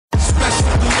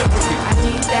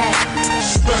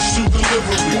Special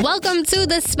delivery. Welcome to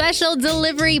the Special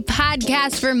Delivery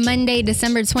Podcast for Monday,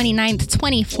 December 29th,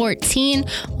 2014.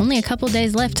 Only a couple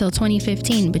days left till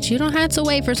 2015, but you don't have to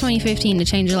wait for 2015 to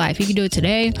change your life. You can do it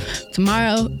today,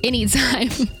 tomorrow, anytime.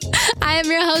 I am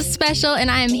your host, Special,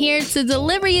 and I am here to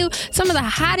deliver you some of the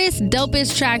hottest,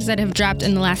 dopest tracks that have dropped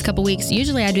in the last couple weeks.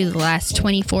 Usually I do the last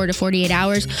 24 to 48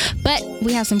 hours, but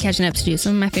we have some catching up to do.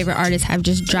 Some of my favorite artists have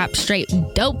just dropped straight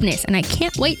dopeness, and I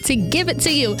can't wait to give it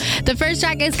to you. The first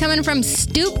track is coming from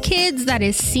Stoop Kids, that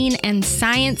is Scene and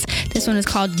Science. This one is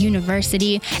called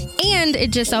University, and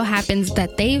it just so happens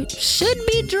that they should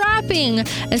be dropping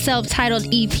a self-titled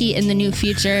EP in the near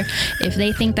future. If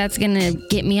they think that's gonna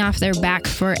get me off their back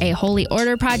for a Holy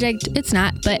Order project, it's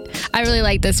not, but I really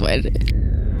like this one.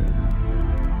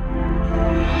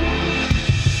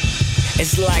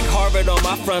 It's like Harvard on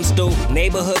my front stoop.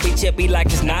 Neighborhood be chippy like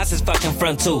it's Nas's fucking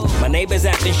front tooth. My neighbors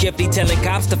acting shifty, telling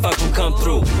cops to fucking come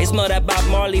through. It's smell that Bob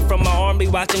Marley from my army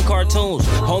watching cartoons.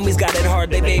 Homies got it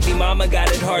hard, they baby mama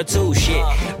got it hard too. Shit,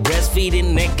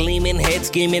 breastfeeding, neck gleaming, head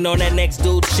scheming on that next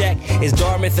dude's check. It's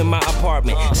Dartmouth in my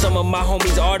apartment. Some of my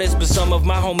homies artists, but some of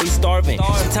my homies starving.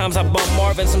 Sometimes I bump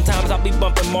Marvin, sometimes I'll be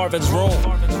bumping Marvin's room.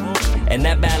 And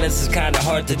that balance is kinda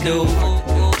hard to do.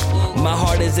 My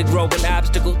heart is a growing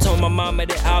obstacle. Told my mama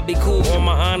that I'll be cool. On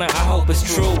my honor, I hope it's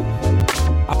true.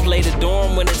 I play the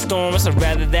dorm when it storms. I'd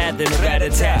rather that than a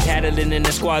rat-a-tat. Tattling in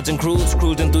the squads and crews,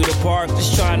 cruising through the park,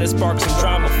 just trying to spark some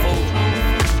drama,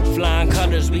 fool. Flying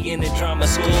colors, we in the drama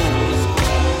school.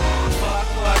 Fuck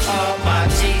what all my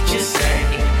teachers say.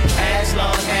 As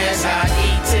long as I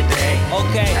eat today.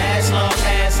 Okay. As long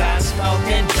as I smoke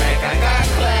and drink, I got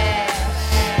class.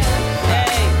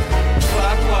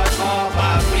 Fuck what all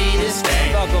my readers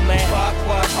think. Fuck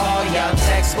what all y'all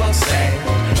textbooks say.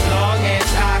 Long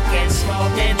as I can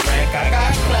smoke and drink, I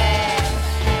got class.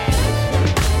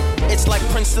 It's like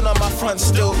Princeton on my front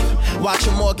stoop.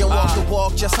 Watching Morgan walk the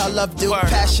walk, just how love do.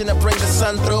 Passion to bring the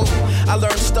sun through. I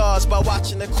learned stars by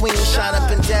watching the queen shine up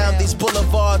and down these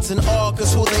boulevards and all,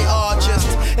 cause who they are. Just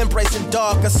embracing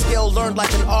dark, a skill learned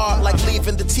like an art. Like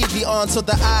leaving the TV on so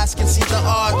the eyes can see the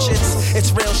arches.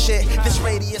 It's real shit, this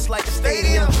radius like a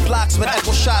stadium. Blocks with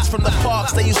echo shots from the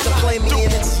parks they used to play me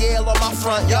in. It's Yale on my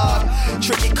front yard.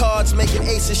 Tricky cards making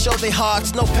aces show they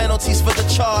hearts. No penalties for the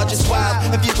charge. It's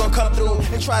wild if you gon' come through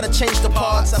and try to change the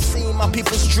parts. I've seen my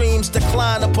people's dreams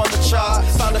decline upon the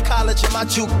charts. Found a college in my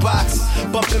jukebox.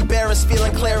 Bump embarrassed,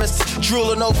 feeling clearest.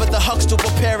 Drooling over the Huxtable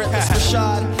parent. It's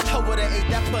Rashad. I would've ate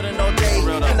that pudding all day.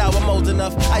 And now I'm old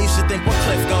enough, I used to think what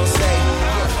Cliff gon' say.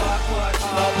 Fuck what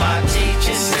all my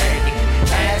teachers say.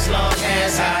 As long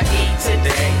as I eat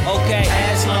today. Okay.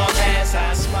 As long as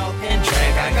I smoke and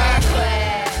drink, I got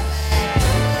class.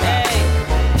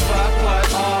 Fuck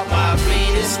what all my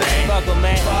readers think. Fuck 'em,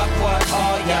 man. Fuck what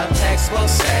all y'all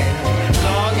textbooks say.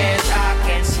 Long as I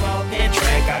can smoke and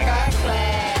drink, I got class.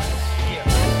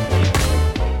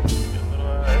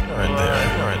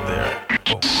 Right there.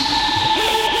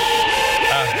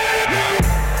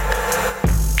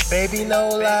 Baby, no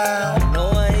lie. I know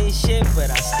I ain't shit, but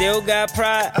I still got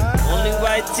pride. Only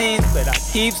white teeth, but I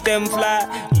keeps them fly.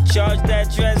 You charge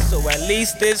that dress, so at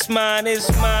least it's mine, it's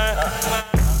mine.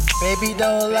 Baby,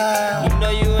 don't lie. You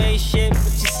know you ain't shit,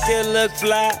 but you still look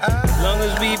fly. As long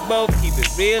as we both keep it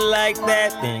real like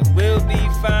that, then we'll be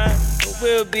fine,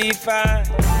 we'll be fine.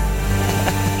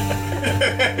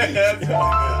 That's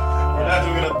We're not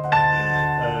doing it.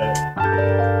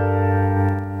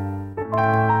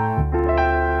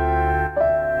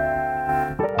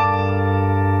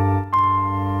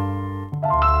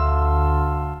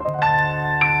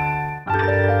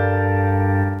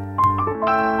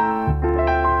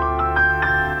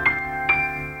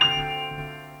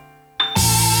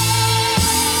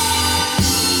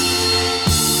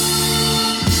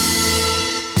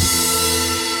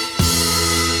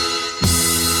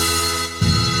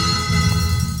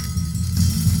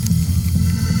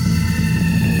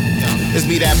 It's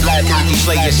be that black hockey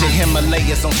player shit,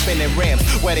 Himalayas on spinning rims,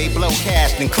 where they blow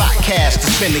cash and clock cash to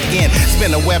spin again.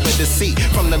 Spin a web of deceit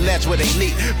from the ledge where they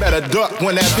leap. Better duck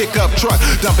when that pickup truck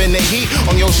dumping the heat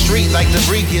on your street like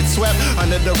debris gets swept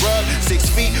under the rug. 6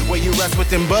 feet where you rest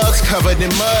with them bugs covered in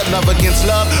mud. Love against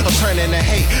love, or turning to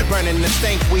hate, burning the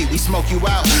stink weed. We smoke you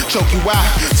out, choke you out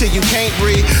till you can't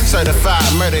breathe. Certified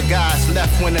murder guys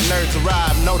left when the nerds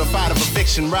arrive. Notified of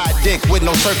eviction, ride dick with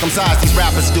no circumcised. These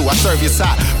rappers do. I serve your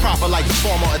side proper like the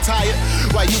formal attire.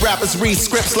 While you rappers read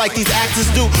scripts like these actors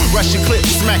do. Rush your clip,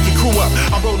 smack your crew up.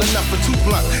 I'm rolling up for 2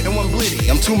 blunts and 1 blitty.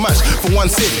 I'm too much for 1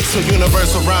 city. So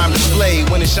universal rhyme display.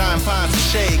 When it shine finds some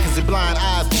shade, cause it blind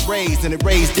eyes was raised and it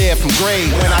raised dead from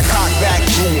grave. When I cock back,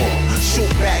 shoot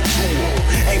back,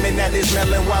 aiming at at this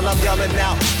melon while I'm yelling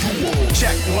out.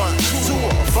 Check 1,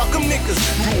 2, fuck them niggas.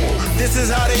 This is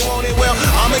how they want it. Well,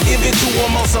 I'ma give it to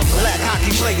them on some black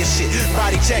hockey player shit.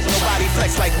 Body check, nobody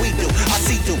flex like we do. I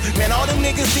see through, man, all them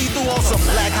niggas see through on some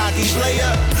black hockey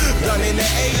player. Gun in the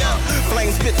air,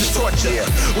 flames spit to torture.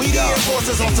 We the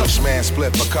enforcers on some man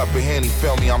split a cup of Henny,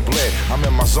 feel me, I'm bled. I'm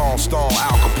in my zone, stone,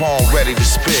 Al Capone, ready to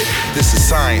spit. This is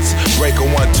science, breaker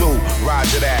 1-2,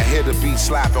 roger that, hear the beat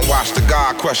slap and watch the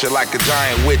God crush it like a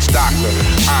giant witch doctor.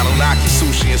 Anunnaki,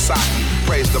 sushi and sake,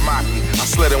 praise the Maki. I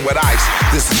slid in with ice,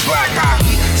 this is black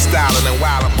hockey. Styling and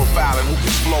wildin', profiling, who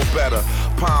can flow better?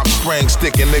 Palm Springs,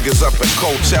 sticking niggas up at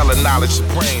Coachella, knowledge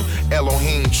supreme.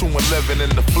 Elohim, true and living in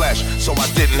the flesh, so I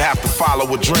didn't have to follow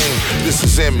a dream. This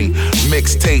is in me,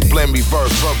 mixtape, blend me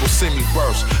verse, verbal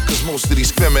semi-verse. Cause most of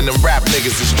these feminine rap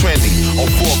niggas is trendy. On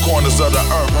 4 corners of the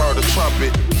earth, heard a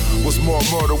trumpet. Was more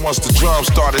murder once the drums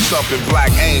started thumping. Black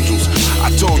angels,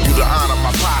 I told you to honor my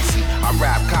posse. I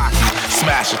rap cocky,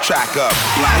 smash a track up.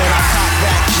 When I cock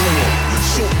back,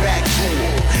 shoot back,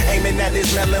 aiming at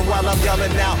this melon while I'm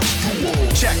yelling out.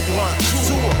 Check 1,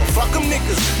 2, fuck them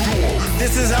niggas.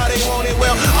 This is how they want it.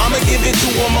 Well, I'ma give it to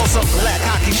them on some black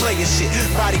hockey player shit.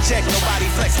 Body check, nobody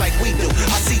flex like we do.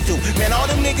 I see through, man, all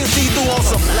them niggas see through on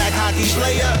some black hockey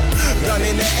player. Gun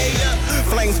in the air,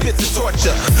 flames spit to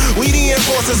torture. We the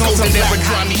enforcers on some black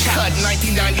hockey. Cut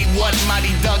 1991,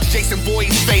 Mighty Ducks, Jason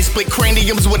Voorhees face, split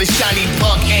craniums with a shiny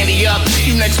buck. Annie up,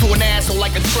 you next to an asshole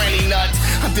like a tranny nut.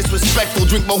 I'm disrespectful,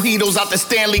 drink mojitos out the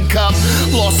Stanley Cup.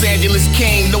 Los Angeles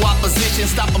king, no opposition,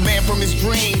 stop a man from his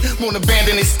dream. Won't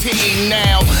abandon his team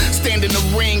now. Stand in the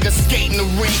ring, or skate in the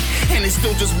rink, and it's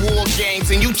still just war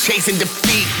games, and you chasing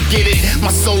defeat. Get it?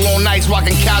 My soul on ice,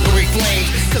 rocking Calgary Flames,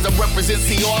 cause I represent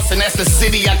C. Austin, that's the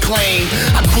city I claim.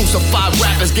 I crucify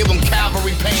rappers, give them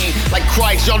cavalry pain. Like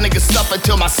Christ, y'all niggas suffer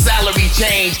till my salary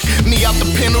changed. Me out the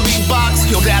penalty box,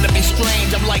 yo, that'd be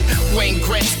strange. I'm like Wayne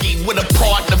Gretzky with a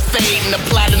partner fade and a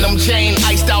platinum chain,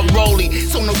 iced out rollie,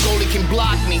 so no goalie can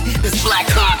block me. This black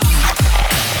hockey.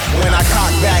 When I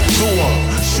cock back,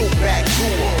 shoot back,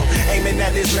 aiming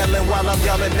at this melon while I'm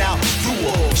yelling out.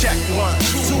 Check 1,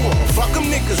 2, fuck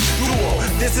them niggas.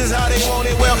 This is how they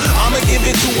want it. Well, I'ma give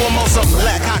it to them on some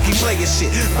black hockey player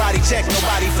shit. Body check,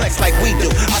 nobody flex like we do.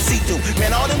 I see through,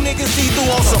 man, all them niggas see through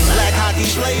on some black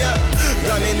hockey player.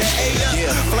 Gun in the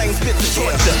air, flames spit to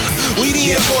torture. We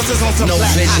the enforcers on some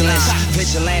black vigilance,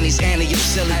 vigilantes, Anna, you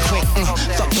silly quick.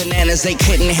 Fuck bananas, they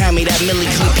couldn't hand me that milli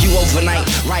clip you overnight.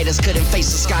 Writers couldn't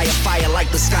face the sky of fire,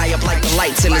 like the sky up like the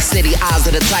lights in the city. Eyes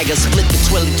of the tiger, split the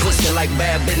twilly, twisted like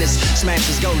bad business. Smash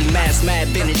his goalie mask, mad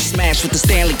vintage. Smash with the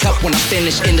Stanley Cup when I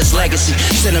finish in this legacy.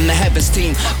 Send him to heaven's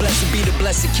team. Blessed be the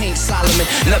blessed King Solomon.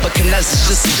 Nebuchadnezzar's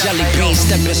just a jelly bean.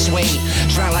 Step and sway,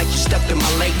 drown like you stepped in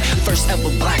my lake. First ever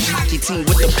black hockey team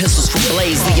with the pistols for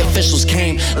blaze. The officials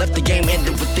came, left the game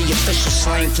ended with the official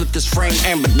slain. Flipped this frame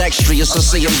ambidextrous, so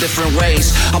see him different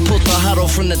ways. I pulled the huddle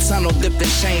from the tunnel, dipped in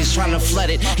change, trying to flood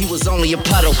it. He was only a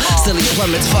puddle. Still he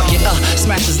plummets, fuck it,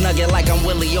 smash his nugget like I'm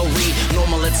Willie O'Ree.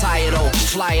 Normal attire though,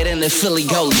 fly it in the Philly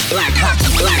goalie. Black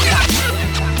hockey, black hockey.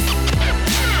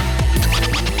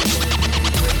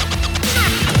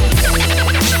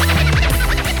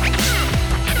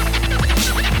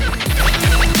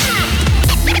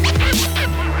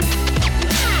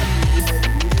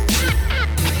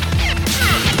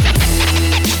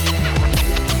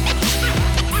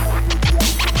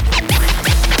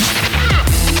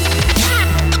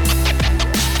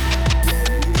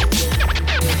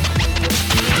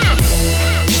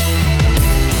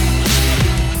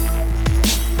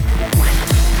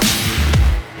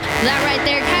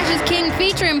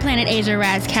 Planet Asia,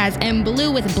 Raz, Kaz, and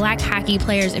Blue with black hockey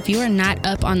players. If you are not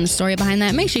up on the story behind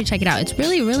that, make sure you check it out. It's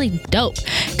really, really dope.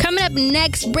 Coming up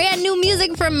next, brand new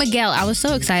music from Miguel. I was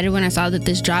so excited when I saw that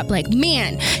this dropped. Like,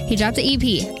 man, he dropped the EP,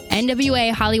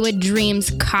 NWA Hollywood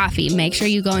Dreams Coffee. Make sure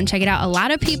you go and check it out. A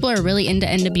lot of people are really into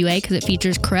NWA because it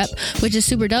features Corrupt, which is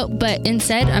super dope. But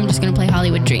instead, I'm just going to play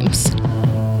Hollywood Dreams.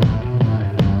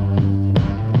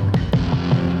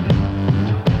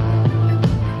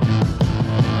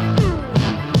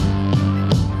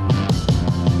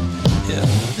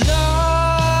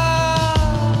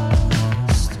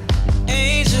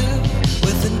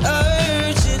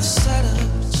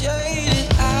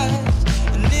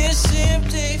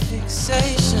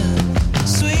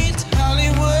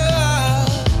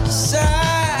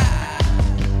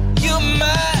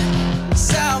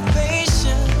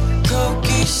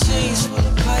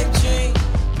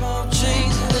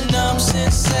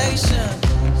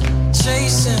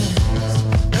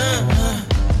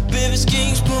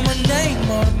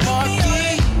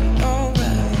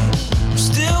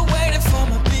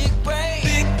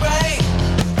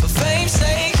 For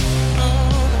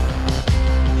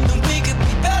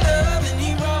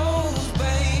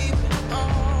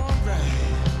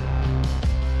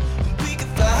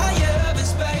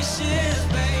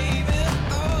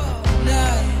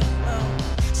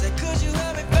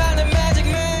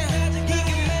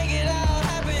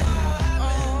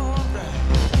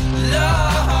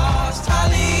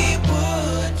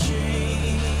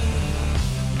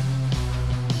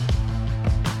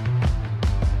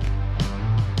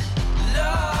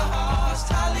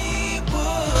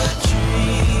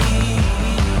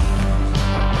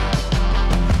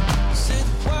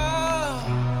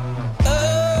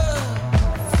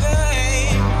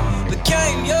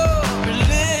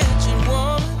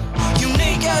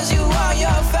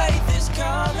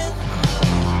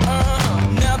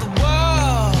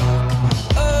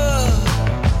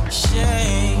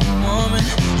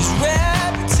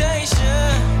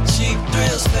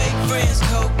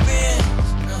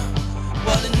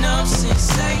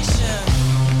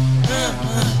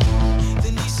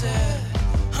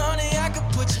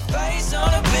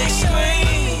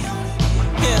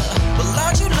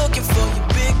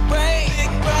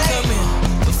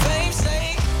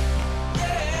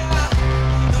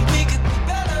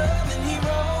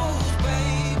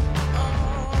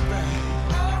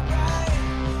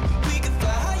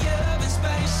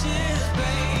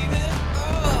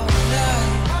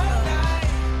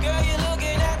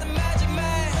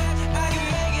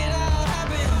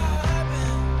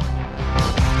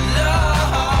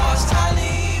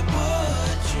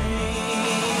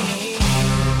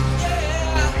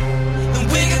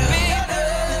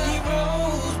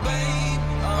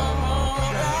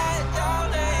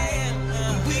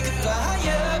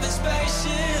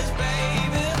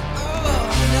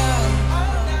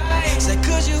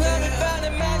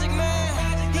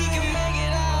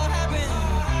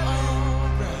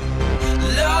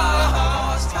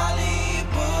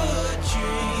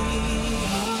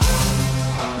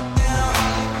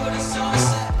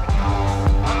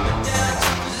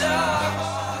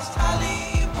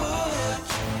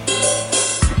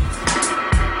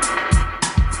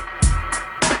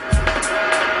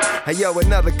Hey yo,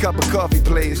 another cup of coffee,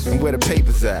 please. And where the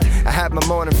papers at? I have my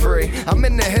morning free. I'm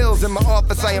in the hills in my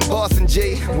office, I am Boston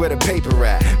G. Where the paper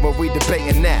at? Well, we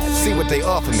debating that. See what they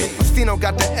offer me. Stino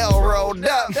got the L rolled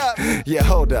up. Yeah,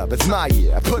 hold up, it's my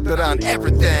year. I put that on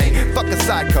everything. Fuck a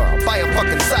sidecar, buy a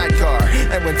fucking sidecar.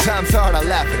 And when time's hard, I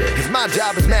laugh at it. Cause my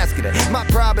job is masking it. My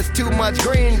prob is too much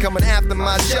green coming after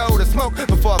my show to smoke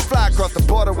before I fly across the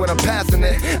border when I'm passing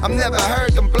it. I'm never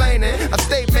heard complaining. I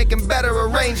stay making better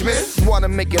arrangements. Wanna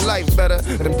make your life better,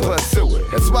 then pursue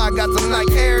it. That's why I got some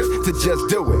Nike Airs to just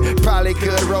do it. Probably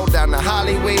could roll down the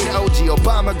Hollywood OG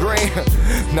Obama Green.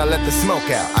 Now let the smoke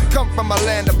out. I come from a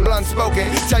land of blunt spoken.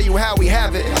 Tell you how we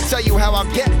have it. I tell you how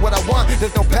I get what I want.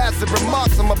 There's no passive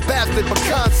remarks. I'm a bastard for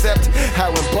concept. How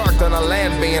embarked on a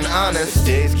land being honest.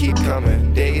 Days keep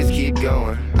coming, days keep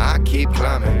going. I keep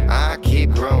climbing, I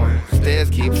keep growing.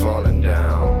 Stairs keep falling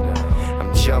down.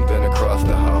 I'm jumping across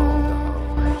the hole.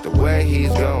 The way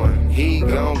he's going, he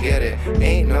gon' get it.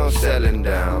 Ain't no settling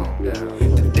down.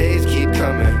 The days keep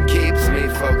coming, keeps me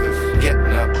focused.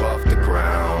 Getting up off the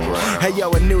ground. Hey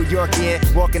yo, a New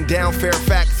Yorkian walking down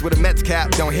Fairfax with a Mets cap.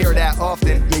 Don't hear that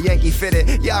often. Yeah, Yankee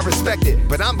fitted, yeah, I respect it.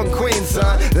 But I'm from Queens,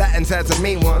 son. Latins had some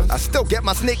mean ones. I still get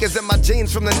my sneakers and my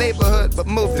jeans from the neighborhood, but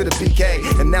moved to the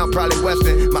BK. And now probably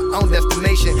Weston, my own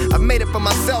destination. I made it for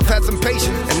myself, had some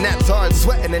patience. And that's hard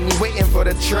sweating and you waiting for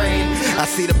the train. I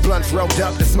see the blunts rolled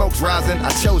up, the smoke's rising. I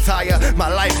chose higher, my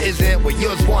life isn't what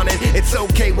yours wanted. It's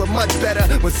okay, we're much better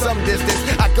with some distance.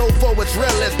 I go for what's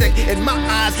realistic. In my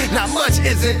eyes, not much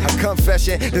isn't. A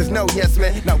confession, there's no yes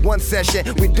man, not one session.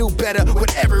 We do better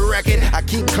with every record. I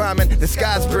keep climbing, the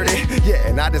sky's pretty. Yeah,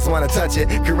 and I just wanna touch it,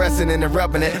 caressing and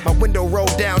rubbing it. My window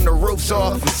rolled down, the roof's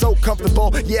off. I'm so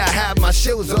comfortable, yeah, I have my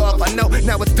shoes off. I know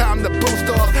now it's time to boost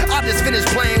off. I just finished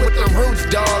playing with the roots,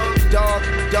 dog.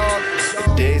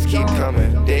 The days keep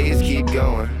coming, days keep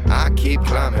going. I keep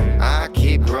climbing, I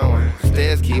keep growing.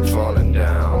 Stairs keep falling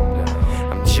down.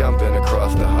 I'm jumping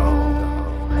across the hole.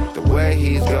 The way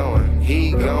he's going,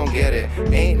 he gon' get it.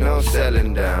 Ain't no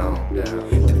settling down.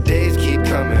 The days keep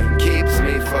coming, keeps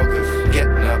me focused.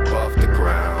 Getting up off the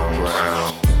ground.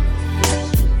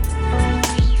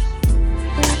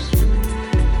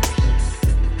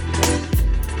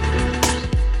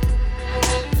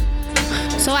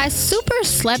 So I super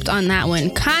slept on that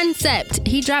one. Concept.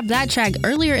 He dropped that track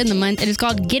earlier in the month. It is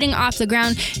called Getting Off the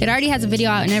Ground. It already has a video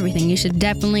out and everything. You should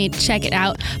definitely check it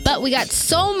out. But we got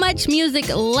so much music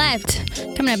left.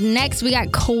 Coming up next, we got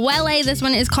Kwele. This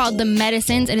one is called The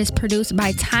Medicines. It is produced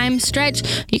by Time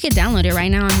Stretch. You can download it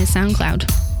right now on his SoundCloud.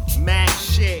 Mad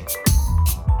shit.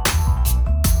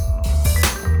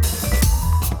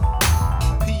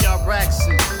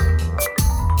 PRXs.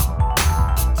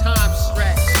 Time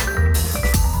Stretch.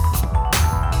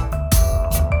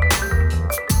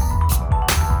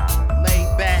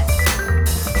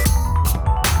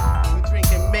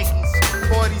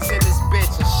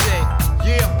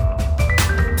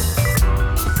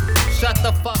 Shut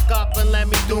the fuck up and let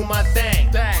me do my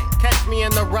thing. Catch me in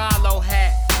the Rollo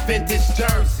hat, vintage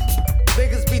jersey.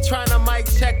 Niggas be tryna mic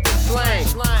check the slang.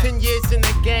 10 years in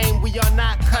the game, we are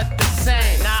not cut the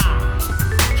same. Nah.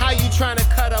 How you tryna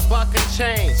cut a buck and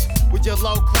change with your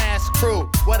low class crew?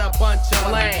 What a bunch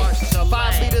of lames.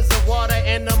 5 liters of water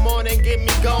in the morning, get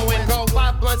me going. Go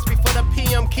 5 blunts before the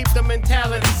PM, keep the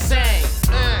mentality sane.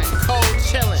 Cold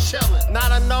chillin',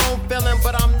 not a known villain,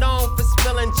 but I'm known for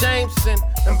spilling Jameson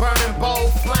and burning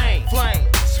bold flame.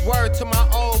 Swerve to my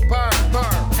old bird.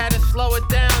 Had to slow it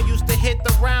down, used to hit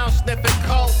the round, sniffing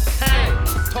cocaine.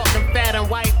 Talking fat and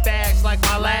white bags like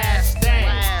my last day.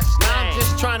 Now I'm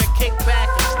just trying to kick back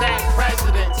and stack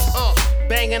presidents.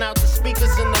 Banging out the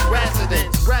speakers in the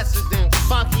residence.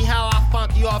 Funky how I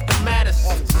funky off the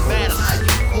Madison. How you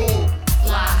cool,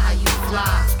 fly how you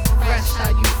fly, fresh how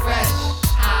you fresh,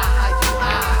 high how you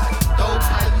high, dope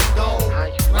how you dope,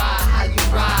 ride how you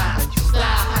ride,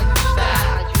 slide how you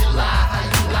slide, lie how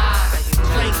you lie,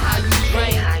 drink how you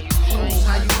drink, cruise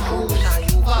how you cruise,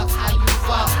 fuck how you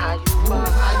fuck,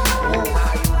 move how you move,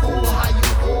 cool how you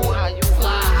cool,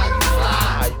 fly how you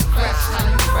fly, fresh how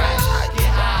you fresh,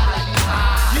 get high how you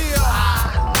high. Yeah,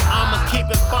 I'ma keep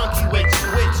it funky with you.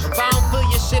 If I don't feel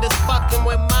your shit is fucking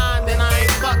with mine, then I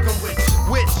ain't fucking with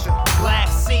you. Black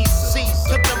Caesar,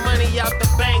 took the money out the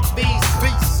bank,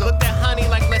 Visa. Look that honey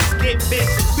like let's get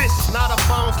bitches. Not a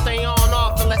phone stay on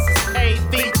off unless it's paid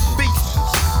features.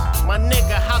 My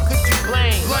nigga, how could you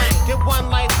blame? Get one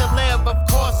life to live, of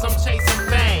course I'm chasing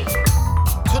fame.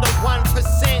 To the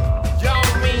 1%, y'all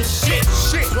mean shit.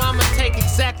 So I'ma take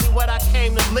exactly what I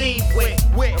came to leave with.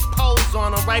 Pose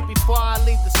on them right before I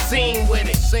leave the scene with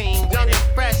it. Young and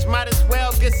fresh, might as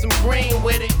well get some green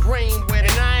with it.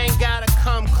 And I ain't gotta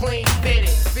come close. clean fitted.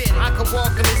 I could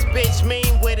walk in this bitch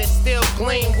mean with it, still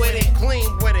clean with it,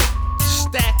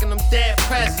 Stacking them dead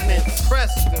presidents.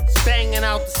 Banging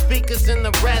out the speakers in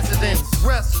the residence.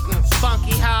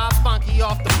 Funky how I funky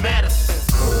off the medicine.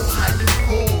 Cool how you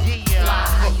cool, yeah. Fly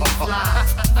how you fly.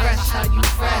 Fresh how you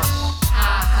fresh.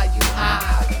 High how you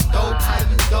high. Dope how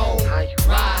you dope.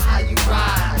 Ride how you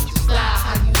ride. Slide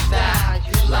how you slide.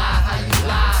 Lie how you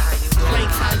lie.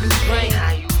 Drink how you drink.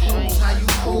 Cool how you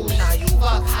cool.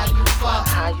 Fuck how you fuck.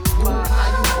 Cool how you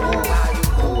cool.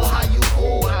 Cool how you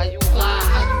cool. Fly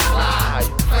how you fly.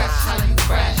 Fresh how you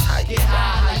fresh. Get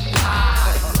high how you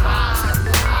high.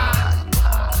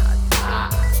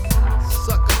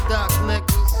 Sucker duck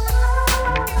niggas.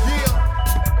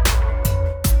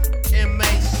 Yeah.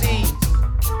 MACs.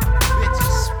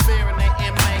 Bitches spearing they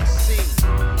MAC.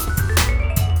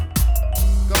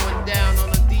 Going down on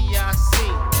the DIC.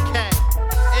 K.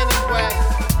 Anyway.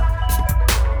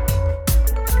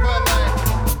 Bullet.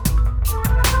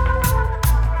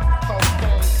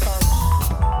 Cocaine curse.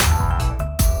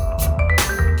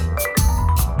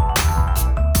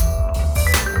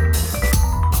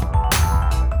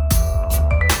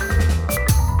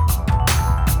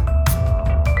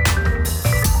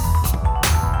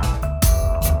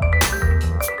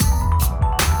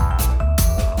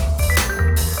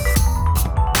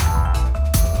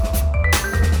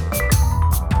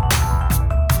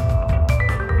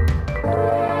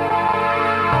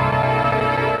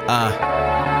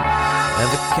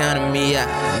 Never counted me out,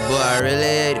 boy, I really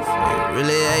hate it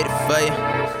for you,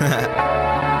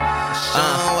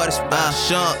 Sean, what it's about,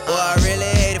 Sean, boy, I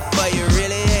really hate it for you, You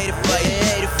ever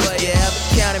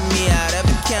counted me out,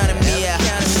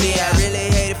 See, I really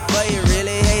hate it for you,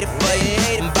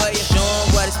 Boy, Sean,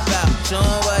 what it's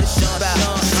about,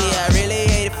 See, I really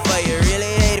hate it for you, You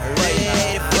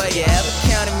ever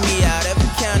counted me out,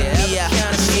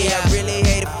 See, I really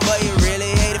hate it for you,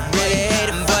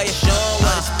 Boy, Sean,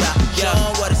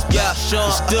 what it's about,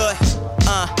 Sean, stood,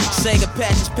 Sega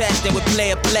patches patched in with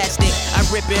player plastic. I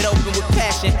rip it open with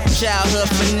passion. Childhood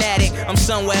fanatic. I'm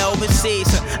somewhere overseas.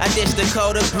 I dish the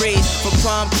colder breeze for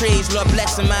palm trees. Lord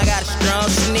bless him, I got a strong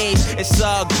sneeze. It's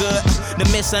all good. The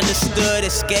misunderstood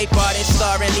escape artist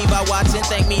starring Levi Watson.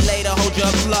 Thank me later. Hold your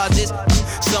applauses.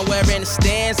 Somewhere in the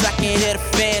stands, I can hear the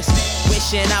fans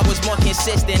wishing I was more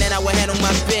consistent and I would handle my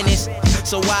business.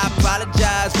 So I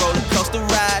apologize. Roller coaster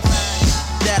rides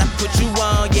that I put you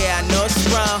on. Yeah, I know it's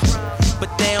wrong.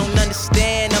 But they don't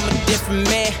understand, I'm a different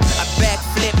man. I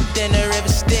backflip, then the river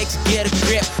Styx, get a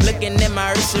grip. Looking at my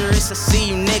wrist, I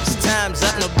see you niggas, time's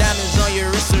up. No diamonds on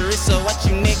your wrist, so what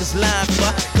you niggas lying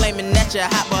for? Claiming that you're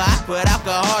hot, but I put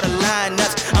alcohol to line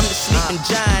ups. I'm the sleeping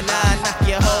giant, I knock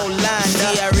your whole line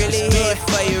up. See, I really hate it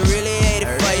for you,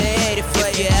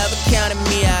 If you ever counted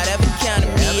me out,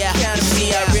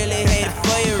 See, I really hate it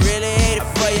for you,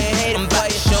 I'm about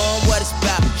to show 'em what it's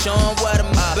about, show 'em what I'm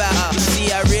about. You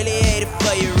see, I really hate it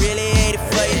for you,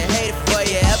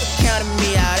 Ever counted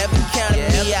me out,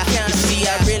 See,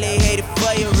 I really hate it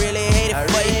for you,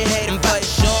 I'm about to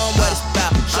show 'em what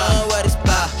it's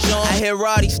about, I hear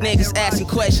all these niggas asking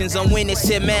questions on when this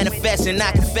shit manifesting.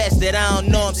 I confess that I don't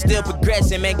know, I'm still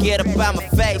progressing. Man, get up out my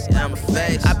face.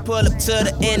 I pull up to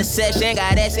the intersection,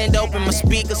 got ass and open my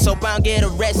speakers, hope I don't get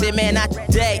arrested. Man, not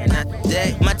today.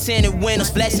 My tinted windows,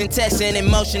 flashing, testing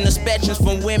emotional spectrums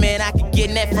from women I could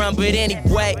get that from. But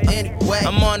anyway,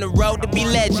 I'm on the road to be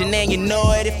legend, and you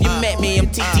know it if you met me. I'm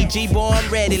TTG, boy, I'm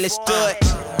ready, let's do it.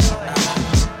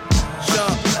 Sure,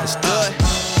 let's do it.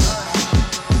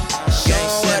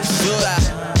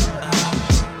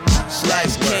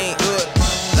 Slice king, good.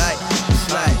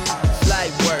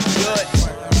 Light work, good.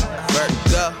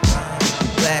 Vertigo,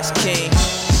 last king,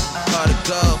 hard to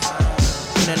go.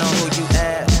 Depending on who you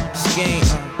ask, scheme.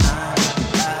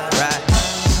 Right.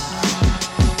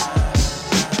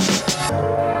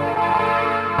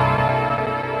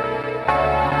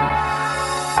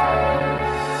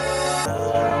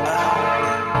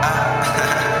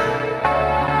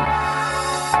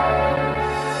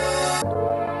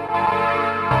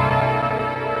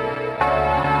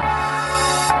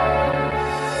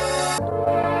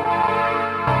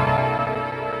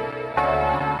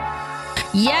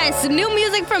 Yes, new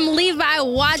music from Levi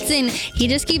Watson. He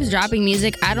just keeps dropping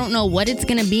music. I don't know what it's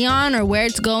gonna be on or where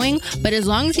it's going, but as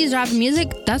long as he's dropping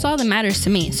music, that's all that matters to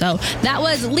me. So that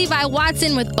was Levi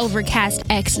Watson with Overcast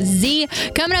XZ.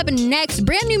 Coming up next,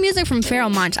 brand new music from Pharoah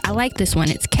Monch. I like this one.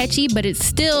 It's catchy, but it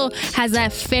still has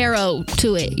that Pharaoh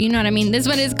to it. You know what I mean? This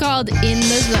one is called In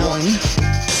the Zone.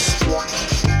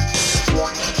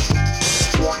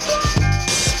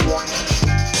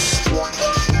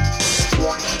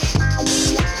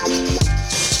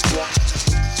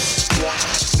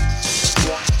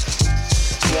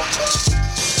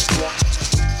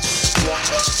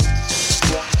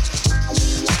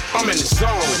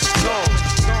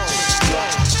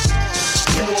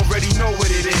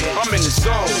 the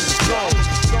zone.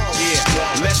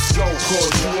 Yeah, let's go,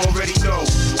 cause you already know.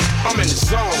 I'm in the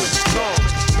zone.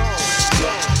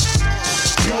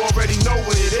 You already know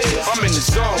what it is. I'm in the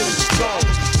zone.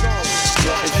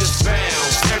 It just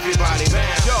bounce, everybody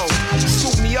bounce. Yo,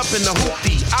 scoop me up in the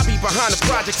hoopty. I be behind the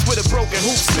projects with a broken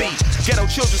hoop speed. Ghetto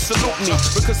children salute me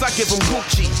because I give them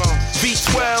Gucci.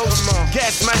 V12s,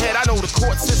 gas my head, I know the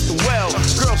court system well.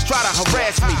 Girls try to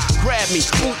harass me, grab me,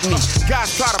 boot me.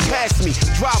 Guys try to pass me,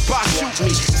 drive by, shoot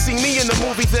me. See me in the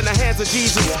movies in the hands of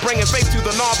Jesus, bringing faith to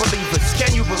the non-believers.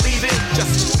 Can you believe it?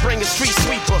 Just bring a street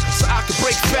sweeper so I can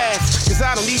break fast. Cause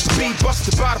I don't need to be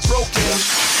busted by the broken.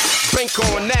 Bank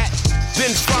on that,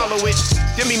 then follow it.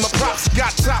 Give me my props,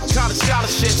 got top college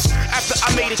scholarships. After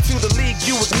I made it to the league,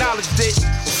 you acknowledged it.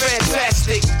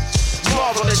 Fantastic,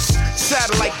 marvelous,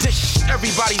 satellite dish,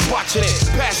 everybody's watching it.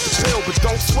 Pass the pill, but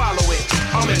don't swallow it.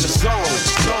 I'm in the zone.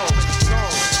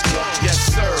 Yes,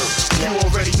 sir, you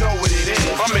already know what it is.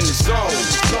 I'm in the zone.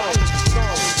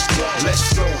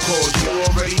 Let's go, cause you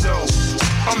already know.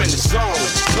 I'm in the zone.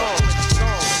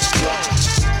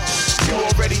 You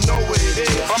already know what it is.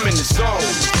 I'm in the zone.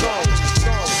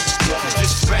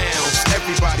 Just bounce,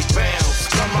 everybody bounce.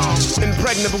 Come on.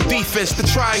 Impregnable defense, the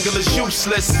triangle is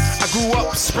useless. I grew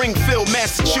up Springfield,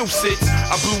 Massachusetts.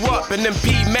 I blew up and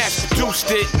MP mass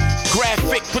produced it.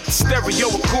 Graphic with the stereo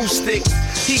acoustics.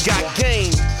 He got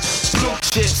game. Blue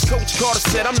chips, Coach Carter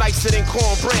said I'm nicer than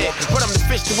cornbread, but I'm the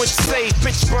fish that went to save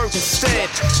Pittsburgh instead.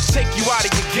 Take you out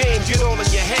of your game, get all in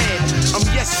your head. I'm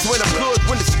yes when I'm good,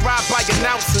 when described by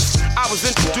announcers. I was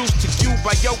introduced to you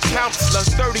by your counselor.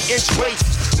 30-inch waist,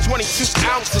 22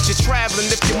 ounces. You're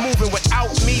traveling if you're moving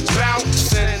without me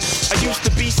bouncing. I used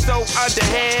to be so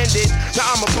underhanded. Now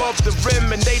I'm above the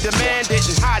rim and they demand it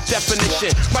in high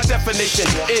definition. My definition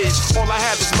is all I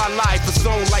have is my life, a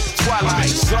zone like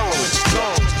Twilight Zone.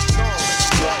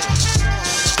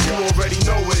 You already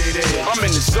know what it is. I'm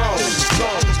in the zone.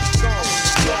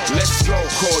 Let's go,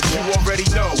 cause you already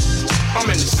know. I'm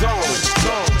in the zone.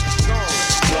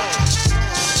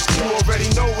 You already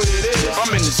know what it is.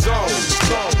 I'm in the zone.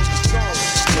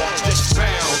 Just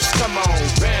bounce, come on,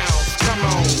 bounce, come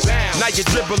on, bounce. Now you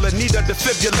dribbling, need a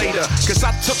defibrillator. Cause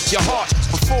I took your heart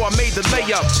before I made the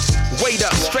layup. Wait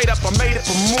up, straight up, I made it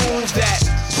for move that.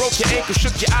 Broke your ankle,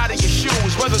 shook you out of your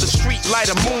shoes. Whether the street light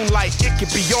or moonlight, it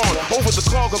could be on. Over the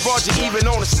clog of Roger, even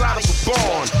on the side of a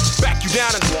barn. Back you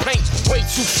down in the paint, way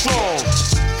too strong.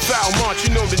 Foul March,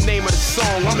 you know the name of the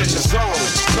song. I'm in the zone.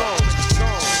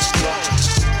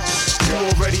 You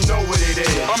already know what it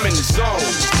is. I'm in the zone.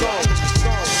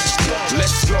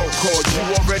 Let's go, cause you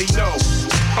already know.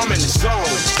 I'm in the zone.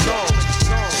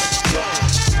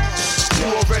 You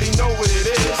already know what it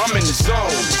is. I'm in the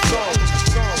zone.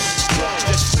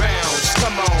 Just bounce,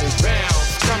 come on,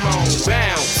 bounce, come on,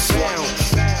 bounce, bounce.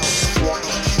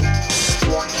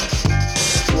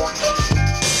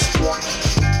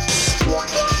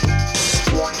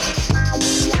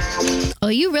 Oh,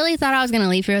 you really thought I was going to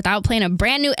leave here without playing a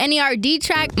brand new NERD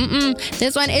track?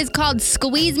 This one is called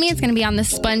Squeeze Me. It's going to be on the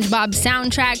SpongeBob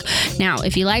soundtrack. Now,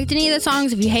 if you liked any of the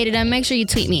songs, if you hated them, make sure you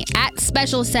tweet me at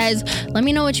Special Says. Let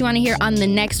me know what you want to hear on the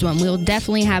next one. We'll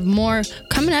definitely have more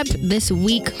coming up this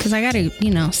week because I got to,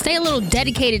 stay a little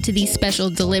dedicated to these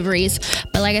special deliveries.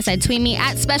 But like I said, tweet me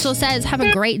at Special Says. Have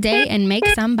a great day and make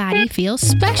somebody feel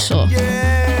special.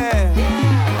 Yeah.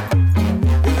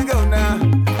 Here we go now.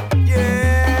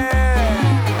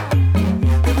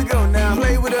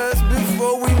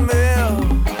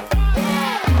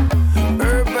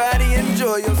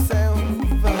 Yourself.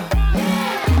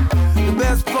 The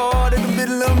best part in the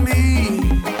middle of me.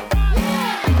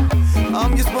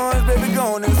 I'm your sponge, baby,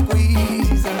 go on and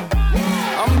squeeze.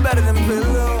 I'm better than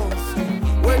pillows.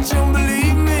 What you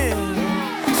believe me?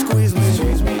 Squeeze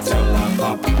me till I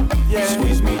pop. Yeah.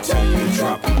 Squeeze me till you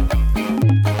drop.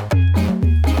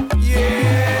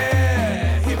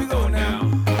 Yeah, here we go now.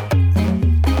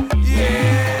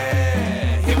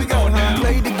 Yeah, here we go now.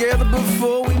 Played together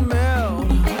before we met.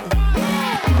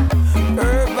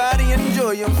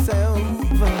 Enjoy yourself.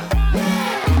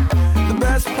 The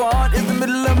best part is the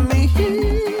middle of me.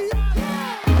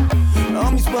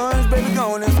 I'm your sponge, baby,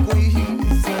 go on and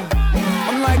squeeze.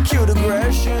 I'm like cute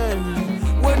aggression.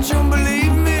 What you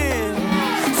believe me?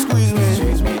 Squeeze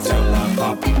me till I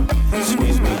pop.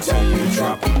 Squeeze me till you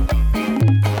drop.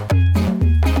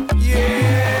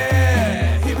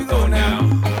 Yeah, here we go now.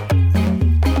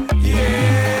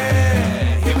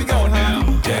 Yeah, here we go now.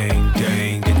 Dang,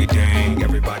 dang, diggy dang,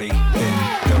 everybody.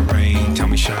 Tell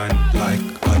me shine like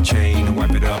a chain,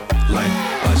 wipe it up like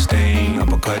a stain,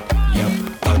 uppercut, yep,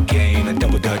 again, a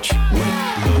double dutch with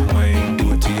Lil Wayne,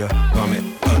 do it to ya, vomit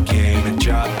again, a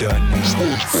job done now.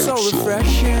 So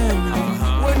refreshing.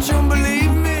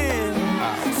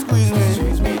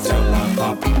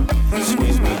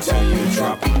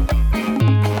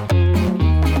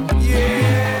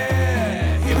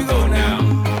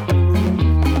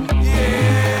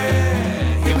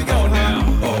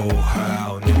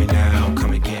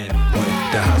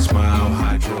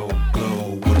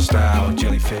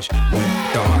 fish with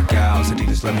the hot gals.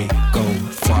 Adidas, let me go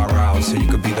far out so you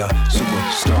could be the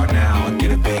superstar now. I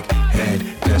get a big head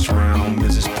that's round,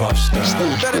 Mrs. Puff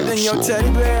style. Better than your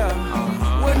teddy bear.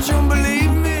 What you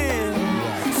believe me?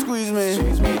 Squeeze me.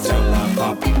 Squeeze me till I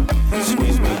pop.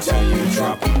 Squeeze me till you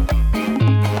drop.